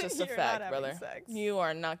 No. That's just a fact, brother. Sex. You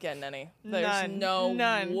are not getting any. There's no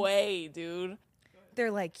way, dude.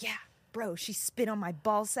 They're like, yeah, bro, she spit on my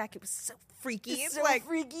ball sack. It was so freaky. It's so like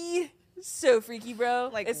freaky. So freaky,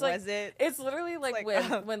 bro. Like, it's was it? It's literally like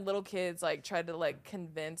when little kids like try to like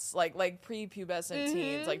convince like prepubescent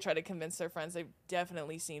teens like try to convince their friends they've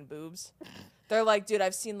definitely seen boobs. They're like, dude,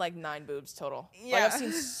 I've seen like 9 boobs total. Yeah. Like, I've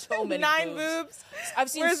seen so many 9 boobs. I've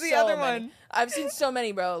seen Where's the other one? I've seen so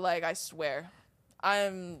many, bro. Like, I swear.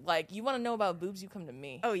 I'm like, you want to know about boobs? You come to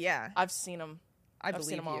me. Oh, yeah. I've seen them. I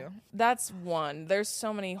believe you. That's one. There's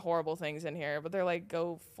so many horrible things in here, but they're like,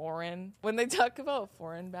 go foreign. When they talk about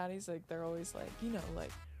foreign baddies, like, they're always like, you know,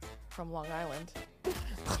 like, from Long Island.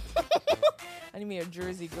 I need me a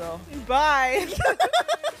Jersey girl. Bye.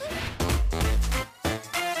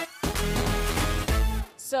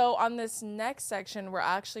 So on this next section, we're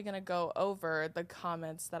actually going to go over the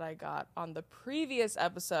comments that I got on the previous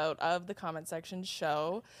episode of the comment section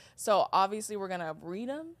show. So obviously we're going to read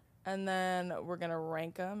them and then we're going to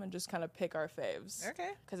rank them and just kind of pick our faves.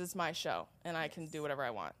 Okay. Because it's my show and I can do whatever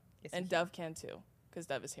I want. Yes, and Dove can too, because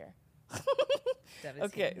Dove is here.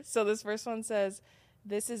 Okay, so this first one says,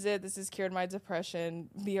 this is it. This has cured my depression.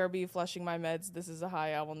 BRB flushing my meds. This is a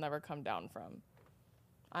high I will never come down from.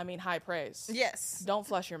 I mean, high praise. Yes. Don't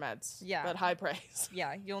flush your meds. Yeah. But high praise.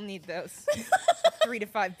 Yeah, you'll need those 3 to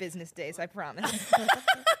 5 business days, I promise.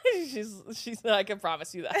 She said, I can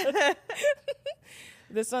promise you that.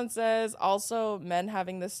 This one says, also, men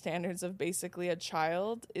having the standards of basically a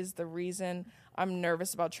child is the reason I'm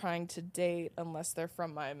nervous about trying to date unless they're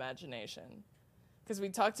from my imagination. Because we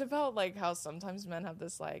talked about, like, how sometimes men have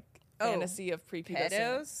this, like, fantasy of prepubescent.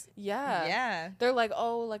 Pedos? Yeah. Yeah. They're like,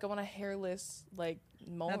 oh, like, I want a hairless, like,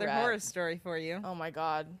 mole Another rat. horror story for you. Oh, my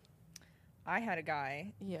God. I had a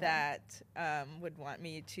guy that would want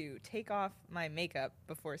me to take off my makeup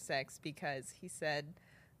before sex because he said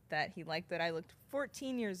that he liked that I looked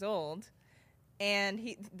 14 years old.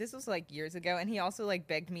 And this was, like, years ago. And he also, like,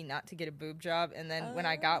 begged me not to get a boob job. And then when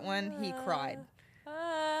I got one, he cried.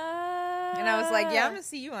 And I was like, yeah, I'm going to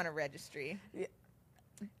see you on a registry. Yeah.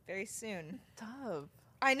 Very soon. Dove.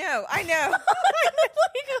 I know. Like, I'm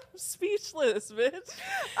speechless, bitch.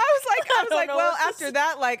 I was like, well, after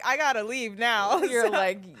that, like, I gotta leave now. You're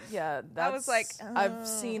like, yeah, that's, I was like, I've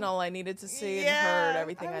seen all I needed to see and heard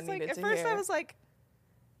everything I needed to hear. At first, I was like,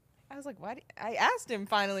 why? I asked him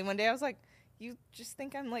finally one day. I was like, you just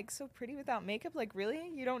think I'm like so pretty without makeup? Like, really?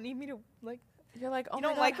 You don't need me to like? You're like, oh you my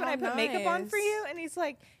don't God, like when how I put makeup on for nice. you? And he's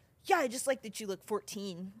like, yeah, I just like that you look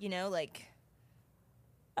 14. You know, like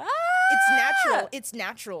it's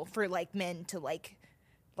natural for like men to like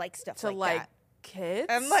stuff To like that. kids.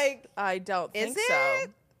 I'm like, I don't is think so.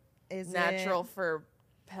 it? Is Natural it? for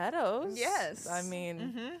pedos. Yes. I mean,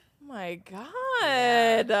 Mm-hmm. my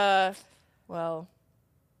God. Well,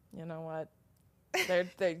 you know what?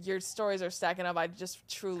 Your stories are stacking up. I just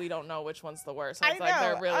truly don't know which one's the worst. I It's know. like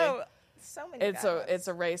they're really. Oh, so many. It's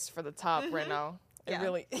a race for the top right now. It Yeah.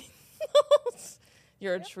 really.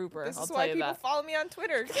 You're a trooper. This I'll is tell why you people that. follow me on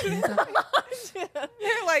Twitter.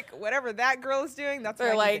 They're like, whatever that girl is doing, that's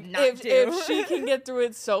They're what I like, need to not do. if she can get through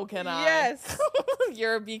it, so can I. Yes.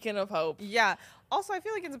 You're a beacon of hope. Yeah. Also, I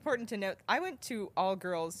feel like it's important to note, I went to all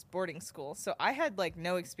girls boarding school, so I had like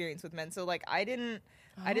no experience with men. So like I didn't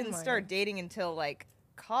start dating until like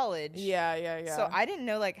college. Yeah. So I didn't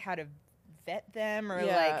know like how to vet them or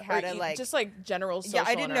Yeah, like how or to like just like general social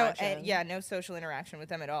I didn't know interaction. no social interaction with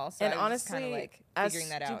them at all. So And I was honestly, kind of like as figuring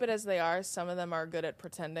that out. stupid as they are, some of them are good at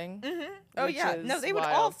pretending. Mm-hmm. Oh which yeah, is no, they would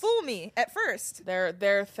all wild. fool me at first.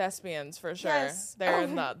 They're thespians for sure. Yes. They're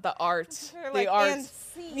in the art. They're the like, art. and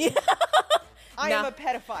scene. Yeah. I am a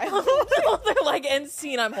pedophile. They're like, and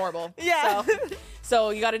scene, I'm horrible. Yeah. So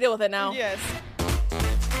you got to deal with it now. Yes.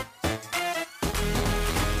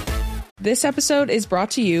 This episode is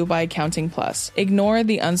brought to you by Accounting Plus. Ignore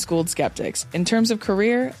the unschooled skeptics. In terms of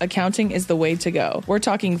career, accounting is the way to go. We're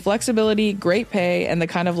talking flexibility, great pay, and the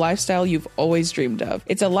kind of lifestyle you've always dreamed of.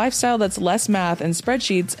 It's a lifestyle that's less math and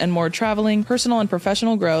spreadsheets and more traveling, personal and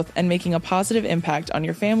professional growth, and making a positive impact on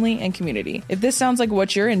your family and community. If this sounds like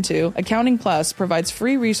what you're into, Accounting Plus provides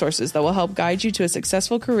free resources that will help guide you to a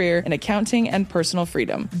successful career in accounting and personal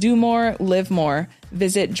freedom. Do more, live more.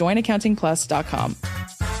 Visit joinaccountingplus.com.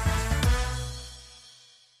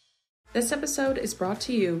 This episode is brought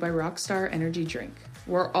to you by Rockstar Energy Drink.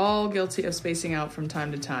 We're all guilty of spacing out from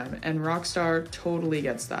time to time, and Rockstar totally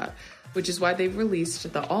gets that, which is why they've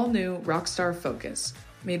released the all-new Rockstar Focus,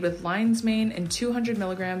 made with lion's mane and 200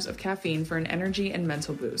 milligrams of caffeine for an energy and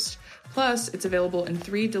mental boost. Plus, it's available in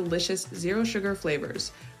 3 delicious zero-sugar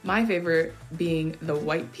flavors, my favorite being the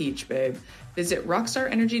white peach, babe. Visit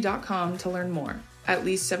rockstarenergy.com to learn more. At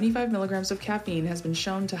least 75 milligrams of caffeine has been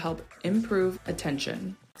shown to help improve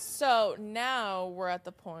attention. So now we're at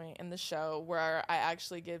the point in the show where I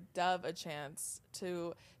actually give Dove a chance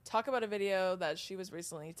to talk about a video that she was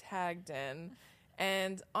recently tagged in.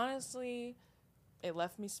 And honestly, it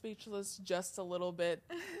left me speechless just a little bit.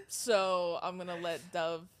 So I'm going to let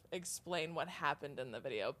Dove explain what happened in the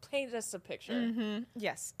video. Paint us a picture. Mm-hmm.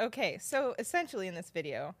 Yes. Okay. So essentially in this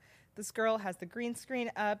video, this girl has the green screen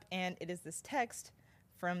up and it is this text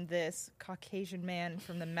from this Caucasian man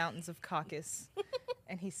from the mountains of Caucasus.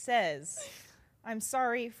 And he says, I'm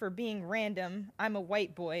sorry for being random. I'm a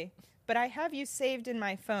white boy, but I have you saved in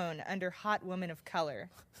my phone under hot woman of color.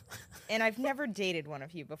 And I've never dated one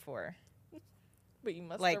of you before. But you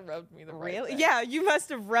must Like, have rubbed me the right really? way. Yeah, you must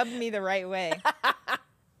have rubbed me the right way.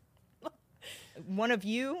 One of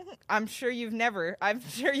you? I'm sure you've never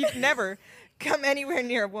come anywhere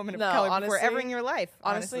near a woman of color before ever in your life.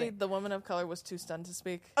 Honestly, the woman of color was too stunned to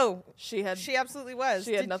speak. Oh, she absolutely was.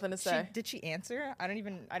 She had nothing to say. Did she answer? I don't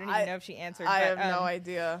even know if she answered. I but, have no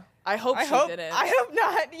idea. I hope she didn't. I hope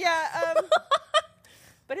not. Yeah.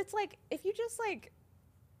 But it's like if you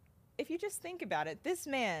just think about it, this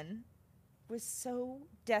man was so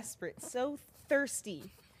desperate, so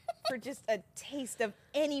thirsty for just a taste of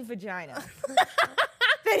any vagina.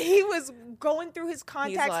 That he was going through his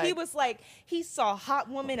contacts. He was like, he saw hot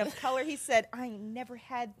woman of color. He said, I never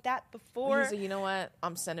had that before. He said, you know what?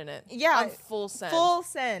 I'm sending it. Yeah. I'm full send. Full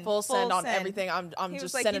send. Full send on everything. I'm he just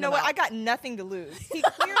was like, sending you know what? out. I got nothing to lose. He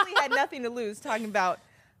clearly had nothing to lose talking about,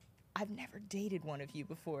 I've never dated one of you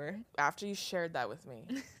before. After you shared that with me,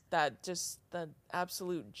 that just the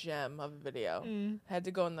absolute gem of a video, had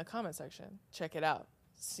to go in the comment section. Check it out.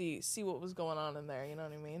 See what was going on in there. You know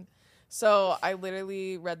what I mean? So I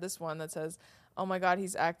literally read this one that says, oh my God,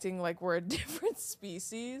 he's acting like we're a different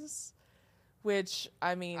species. Which,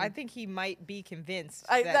 I mean... I think he might be convinced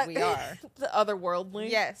that we are. The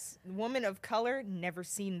otherworldly? Yes. Woman of color, never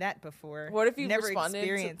seen that before. What if you never responded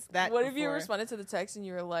experienced that What before. if you responded to the text and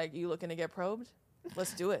you were like, you looking to get probed?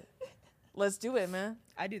 Let's do it. Let's do it, man.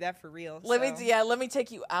 I do that for real. Let me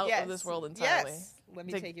take you out of this world entirely. Yes. Let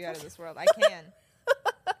me take you out of this world. I can.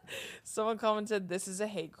 Someone commented, this is a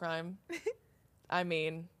hate crime. I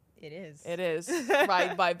mean... It is. It is,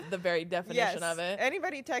 right, by the very definition of it.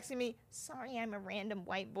 Anybody texting me, sorry, I'm a random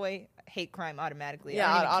white boy, hate crime automatically.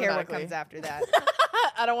 Yeah, I don't even care what automatically. comes after that.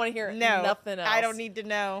 I don't want to hear nothing else. I don't need to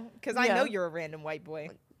know, because I know you're a random white boy.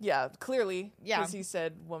 Yeah, clearly. Yeah. Because he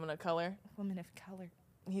said woman of color. Woman of color.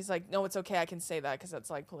 He's like, no, it's okay. I can say that because that's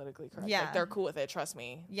like politically correct. Yeah. Like, they're cool with it. Trust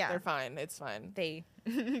me. Yeah. They're fine. It's fine. They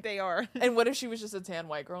are. And what if she was just a tan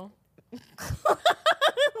white girl?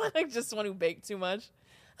 Like just one who baked too much?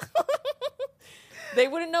 They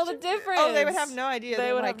wouldn't know the difference. Oh, they would have no idea.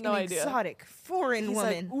 They would like have no an idea. Exotic foreign He's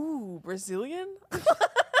woman. like, ooh, Brazilian?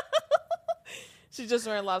 She's just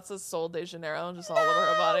wearing lots of Sol de Janeiro just all over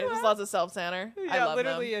her body. Just lots of self-tanner. I Yeah, love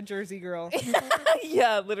literally them. a Jersey girl.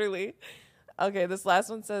 Yeah, literally. Okay, this last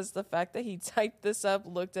one says, the fact that he typed this up,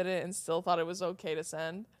 looked at it, and still thought it was okay to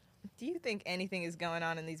send. Do you think anything is going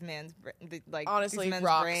on in these men's Honestly, these men's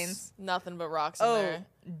rocks. Brains? Nothing but rocks in there.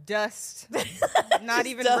 Dust. Not Just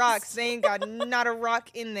even dust. rocks. They ain't got not a rock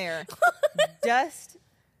in there. Dust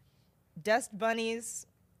bunnies.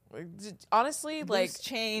 Honestly, Loose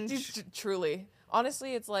change. Truly.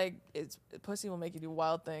 Honestly, it's like, pussy will make you do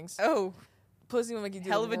wild things. Oh, Pussy will make you do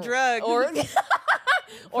hell of a drug. Or Pussy's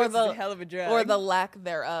a hell of a drug. or the lack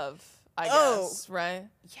thereof, I Oh. guess, right?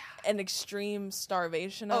 Yeah. An extreme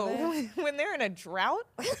starvation of it. Oh, when they're in a drought,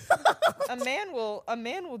 a man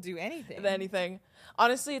will do anything. Anything.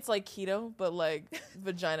 Honestly, it's like keto, but like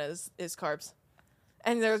vagina is carbs.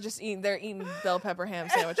 And they're eating bell pepper ham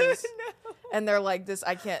sandwiches. No. And they're like,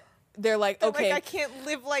 they're like, okay. Like, I can't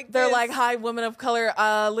live like They're this. like, hi, woman of color.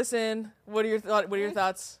 Listen, what are your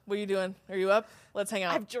thoughts? What are you doing? Are you up? Let's hang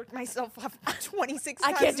out. I've jerked myself off 26 I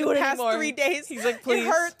times can't do in it the past anymore. 3 days. He's like, please, It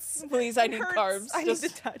hurts. please, I It need hurts. carbs. I need the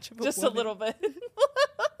touch of a just woman. a little bit.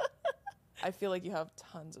 I feel like you have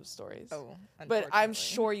tons of stories. Oh, but I'm unfortunately.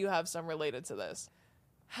 sure you have some related to this.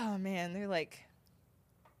 Oh man, they're like,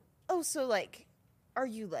 oh, so like, are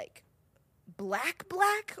you like black,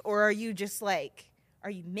 or are you just like, are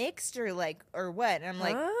you mixed or like, or what? And I'm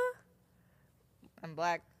like, Huh? I'm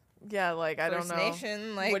black. Yeah, like I First don't know.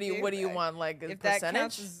 Nation, like, what do you dude, want? Like a If that percentage?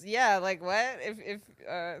 counts as, yeah, like what? If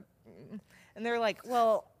and they're like,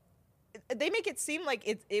 well, they make it seem like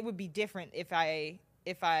it would be different if I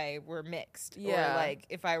were mixed, Yeah. or like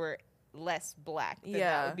if I were less black, then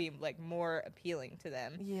Yeah. that would be like more appealing to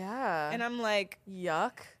them. Yeah. And I'm like,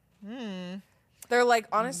 Yuck. They're like,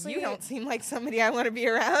 honestly, you don't seem like somebody I want to be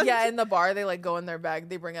around. Yeah, in the bar, they like go in their bag,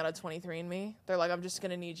 they bring out a 23andMe. They're like, I'm just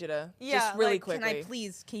gonna need you to just really like,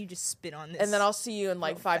 quickly. can you just spit on this? And then I'll see you in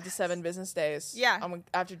like real 5 to fast. 7 business days. Yeah.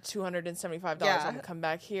 After $275, Yeah. I'm gonna come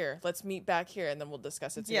back here. Let's meet back here, and then we'll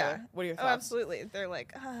discuss it together. Yeah. What are your Oh, thoughts? absolutely. They're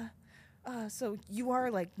like, so you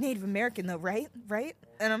are like Native American though, right? Right?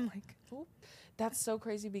 And I'm like, oh. That's so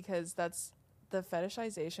crazy because that's the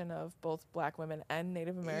fetishization of both Black women and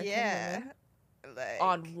Native American Yeah. women Like,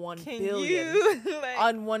 on 1 can billion. you, like,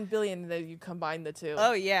 On 1 billion, that you combine the two.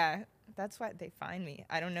 oh yeah, that's why they find me.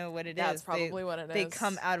 I don't know what it is. That's probably what it They is.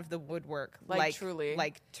 come out of the woodwork, Like, truly.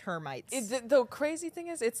 like termites. The crazy thing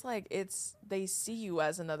is, they see you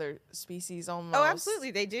as another species almost. oh, absolutely,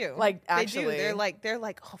 they do. Like, they actually. do. They're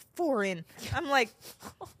like, oh, foreign. I'm like,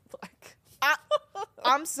 Like,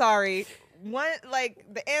 I'm sorry.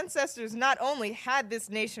 The ancestors not only had this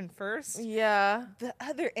nation first, yeah. the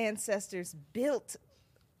other ancestors built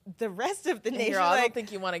the rest of the nation. Here, I don't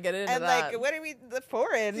think you want to get into and that. like, what are we? The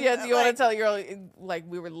foreign? Yeah, do you want to Like, tell your like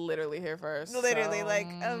we were literally here first? Literally, so, like,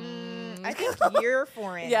 I think you're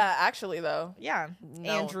foreign. Yeah, actually though, Yeah. No.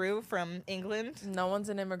 Andrew from England. no one's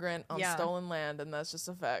an immigrant on Yeah. stolen land, and that's just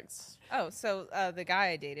a fact. Oh, so the guy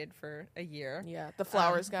I dated for a year. Yeah, the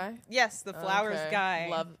flowers guy. Yes, the flowers Okay.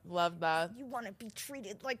 guy. Love that. You want to be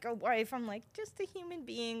treated like a wife. I'm like, just a human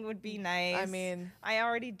being would be nice. I mean, I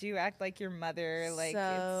already do act like your mother. Like,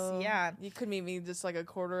 so, it's, yeah. you could meet me just like a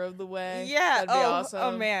quarter of the way. Yeah. that'd be awesome.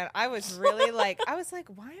 Oh, man. I was really like,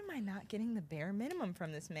 why am I not getting the bare minimum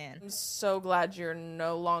from this man? I'm so glad you're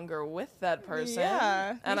no longer with that person.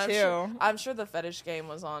 Yeah, and me I'm too. I'm sure the fetish game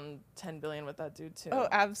was on 10 billion with that dude too. Oh,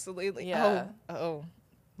 absolutely. Yeah. Oh,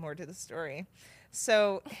 more to the story.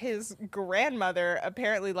 So his grandmother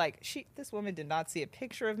apparently, like, this woman did not see a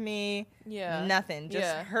picture of me. Yeah. Nothing. Just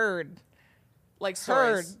Yeah. heard. Like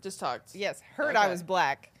stories. Just talked. Yes, heard I Okay. was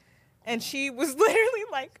black. And she was literally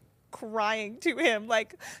like crying to him.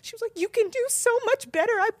 Like, she was like, you can do so much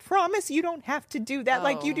better. I promise you don't have to do that.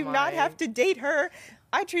 Like, Oh you do my. not have to date her.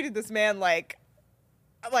 I treated this man like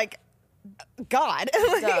God.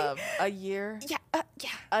 Dove, a year? Yeah.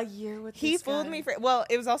 A year with He this fooled guy? me for, well,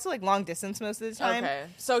 it was also like long distance most of the time. Okay.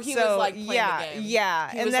 So he was like playing the game. Yeah.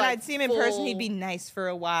 He And was, then like, I'd see him in person. He'd be nice for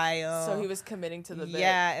a while. So he was committing to the bit.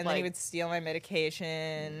 Yeah. And then he like- would steal my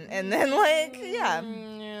medication. And then like, yeah.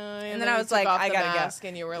 And then I you was took like, off I the gotta go. mask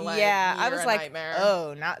and you were like, yeah. I "You're was a like, nightmare."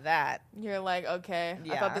 oh, not that. You're like, okay. I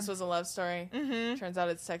Yeah. thought this was a love story. Mm-hmm. Turns out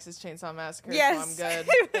it's Texas Chainsaw Massacre. Yes. So I'm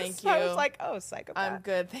good. Thank you. I was like, oh, psychopath. I'm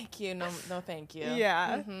good. Thank you. No, thank you.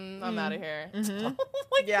 Yeah. I'm out of here. Mhm. Oh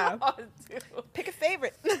my Yeah. God, dude. Pick a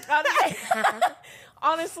favorite.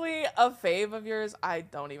 Honestly, a fave of yours, I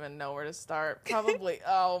don't even know where to start. Probably,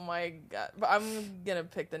 oh my God. But I'm going to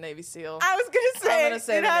pick the Navy SEAL. I was going to say,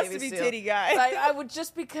 it the has Navy to be SEAL. Titty Guy. I would,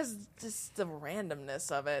 just because just the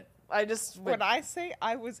randomness of it. I just would. When I say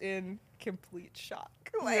I was in complete shock.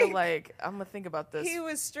 You're like, I'm going to think about this. He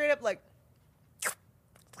was straight up like,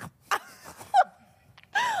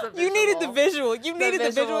 The you needed the visual. You needed the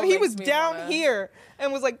visual. He makes was me down wanna- here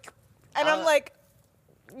and was like, and I'm like,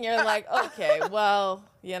 You're like, okay, well,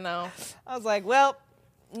 you know. I was like, well,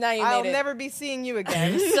 Now you I'll made it. never be seeing you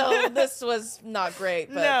again. So this was not great,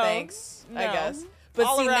 but No. thanks, I No. guess. But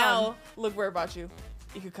All see, around. now, look where it brought you.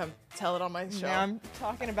 You could come tell it on my show. Now I'm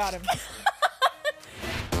talking about him.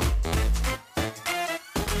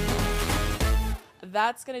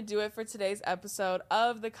 That's going to do it for today's episode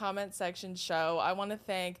of the Comment Section Show. I want to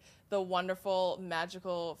thank the wonderful,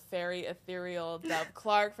 magical, fairy, ethereal Dove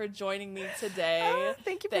Clarke for joining me today. Oh,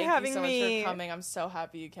 thank you for having so me. much for coming. I'm so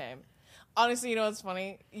happy you came. Honestly, you know what's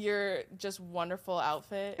funny? Your just wonderful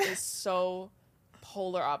outfit is so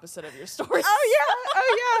polar opposite of your story.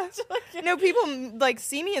 Oh yeah. No, people like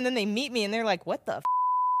see me and then they meet me and they're like, what the f-?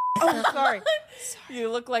 Oh, sorry. You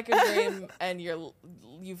look like a dream and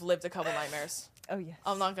you've lived a couple nightmares. Oh, yes.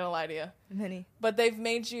 I'm not going to lie to you. Many. But they've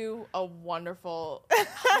made you a wonderful,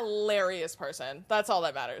 hilarious person. That's all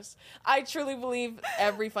that matters. I truly believe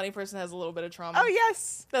every funny person has a little bit of trauma. Oh,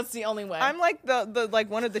 yes. That's the only way. I'm like the like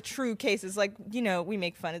one of the true cases. Like, you know, we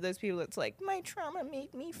make fun of those people. It's like, my trauma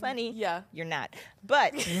made me funny. Yeah. You're not.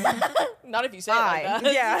 But Not if you say it like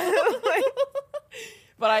that. yeah.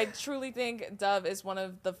 But I truly think Dove is one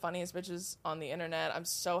of the funniest bitches on the internet. I'm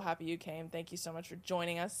so happy you came. Thank you so much for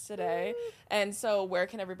joining us today. And so where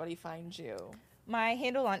can everybody find you? My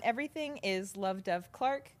handle on everything is Love Dove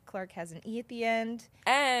Clarke. Clarke has an E at the end.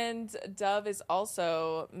 And Dove is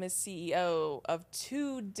also Miss CEO of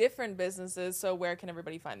 2 different businesses. So where can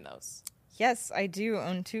everybody find those? Yes, I do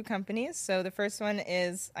own 2 companies. So the first one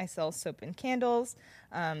is I sell soap and candles.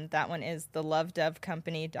 That one is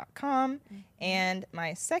thelovedovecompany.com. And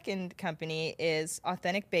my second company is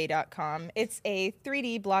authenticbay.com. It's a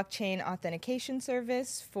 3D blockchain authentication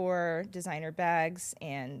service for designer bags.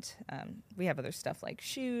 And we have other stuff like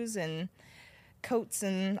shoes and coats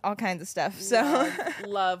and all kinds of stuff. So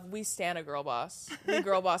Love. We stan a girl boss. We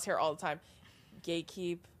girl boss here all the time.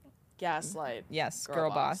 Gatekeep. Gaslight. yes, girl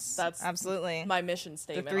boss. That's absolutely my mission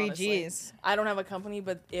statement. the 3 honestly. Gs. I don't have a company,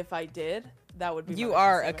 but if I did, that would be. You my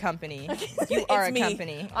are mission a statement. company. You are It's a me.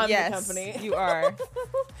 company. I'm the yes, company. you are.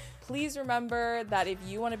 Please remember that if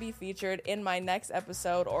you want to be featured in my next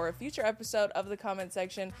episode or a future episode of the comment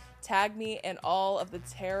section, tag me in all of the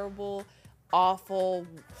terrible, awful,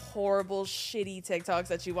 horrible, shitty TikToks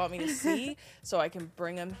that you want me to see, so I can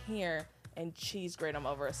bring them here and cheese grate them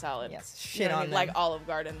over a salad. Yes, You shit know what I on mean? Like them. Olive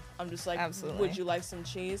Garden. I'm just like, Absolutely. would you like some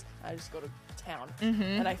cheese? I just go to town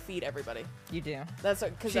and I feed everybody. You do. That's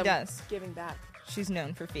because She I'm does. giving back, She's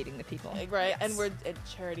known for feeding the people. like, right? Yes. And we're at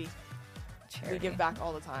charity. We give back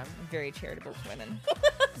all the time. Very charitable women.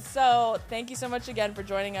 So thank you so much again for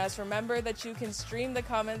joining us. Remember that you can stream the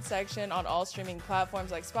comment section on all streaming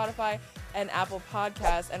platforms like Spotify and Apple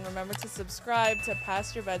Podcasts. And remember to subscribe to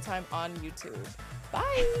Past Your Bedtime on YouTube.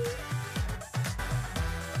 Bye.